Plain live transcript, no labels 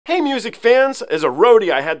Hey music fans, as a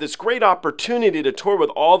roadie I had this great opportunity to tour with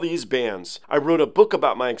all these bands. I wrote a book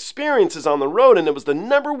about my experiences on the road and it was the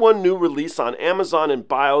 #1 new release on Amazon and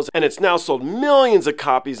Bios and it's now sold millions of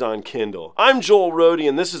copies on Kindle. I'm Joel Roadie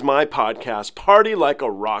and this is my podcast, Party Like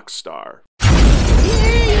a Rock Star.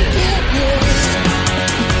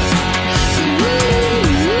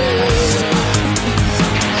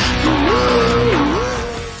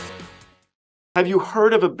 Have you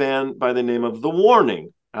heard of a band by the name of The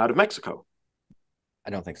Warning out of Mexico? I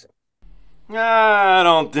don't think so. I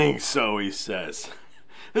don't think so, he says.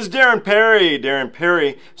 This is Darrin Perry. Darrin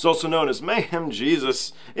Perry is also known as Mayhem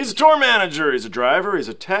Jesus. He's a tour manager, he's a driver, he's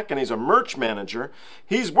a tech, and he's a merch manager.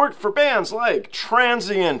 He's worked for bands like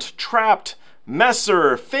Transient, Trapped,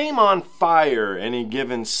 Messer, Fame on Fire, Any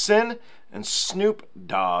Given Sin, and Snoop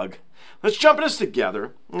Dogg. Let's jump in this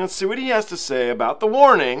together and let's see what he has to say about The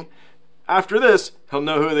Warning. After this, he'll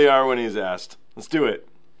know who they are when he's asked. Let's do it.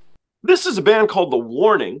 This is a band called The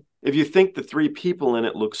Warning. If you think the three people in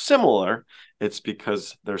it look similar, it's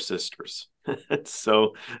because they're sisters.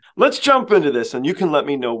 So let's jump into this and you can let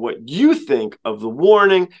me know what you think of The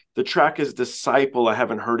Warning. The track is Disciple. I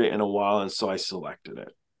haven't heard it in a while and so I selected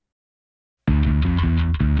it.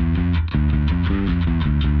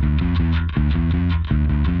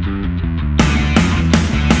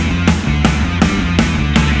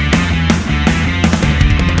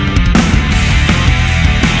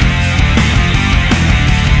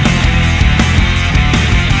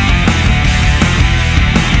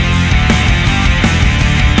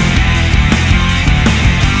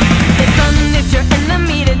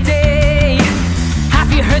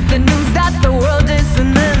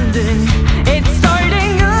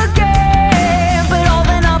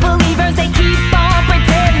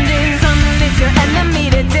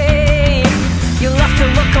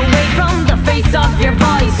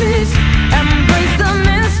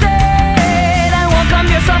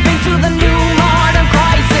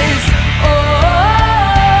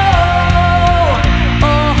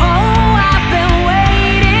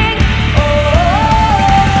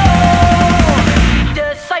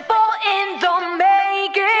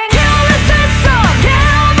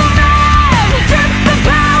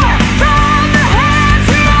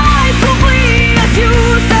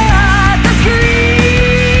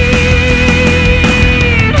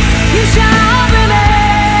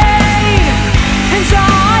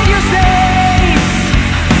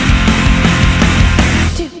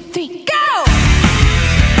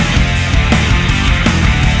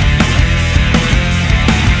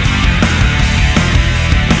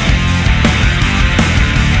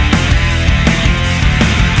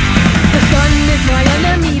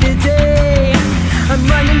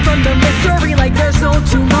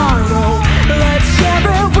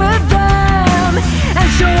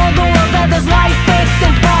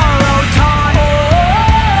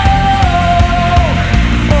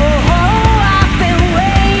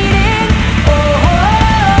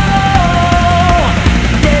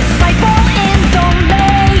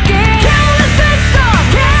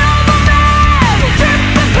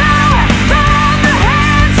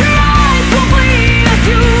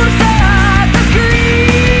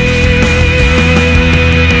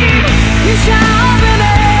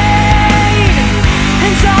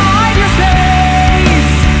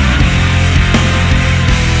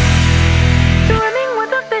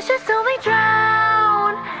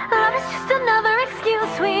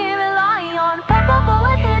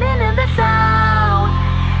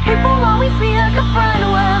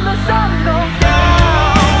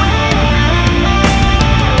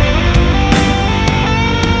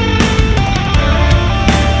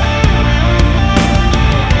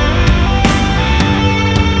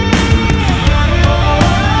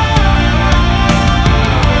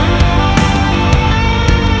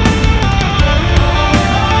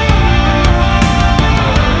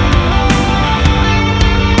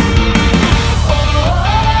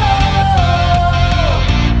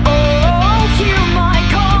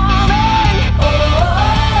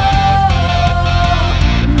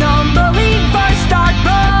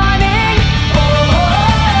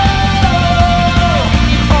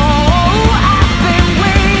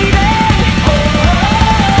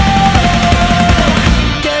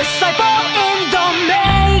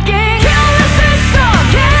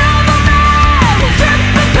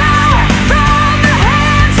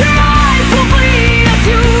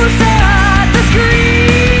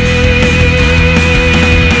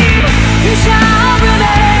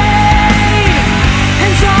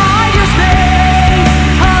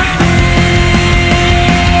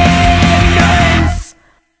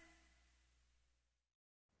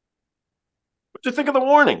 What'd you think of The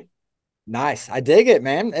Warning? Nice. I dig it,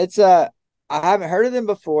 man. It's I haven't heard of them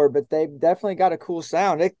before, but they've definitely got a cool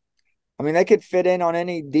sound. I mean, they could fit in on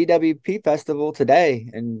any DWP festival today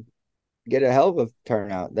and get a hell of a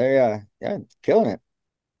turnout. They're yeah, killing it.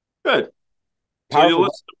 Good. So you Powerful.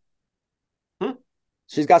 listen. Hmm?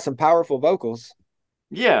 She's got some powerful vocals.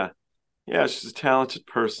 Yeah. Yeah, she's a talented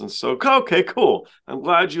person. So okay, cool. I'm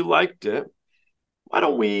glad you liked it. Why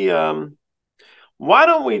don't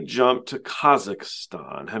we jump to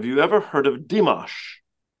Kazakhstan? Have you ever heard of Dimash?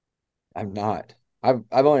 I'm not. I've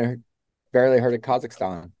only barely heard of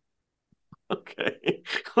Kazakhstan. Okay.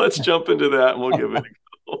 Let's jump into that and we'll give it a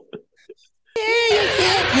go.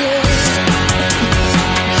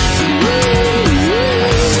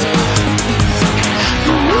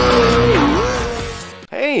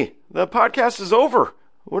 Hey, the podcast is over.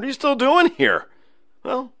 What are you still doing here?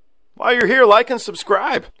 Well, while you're here, like and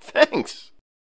subscribe. Thanks.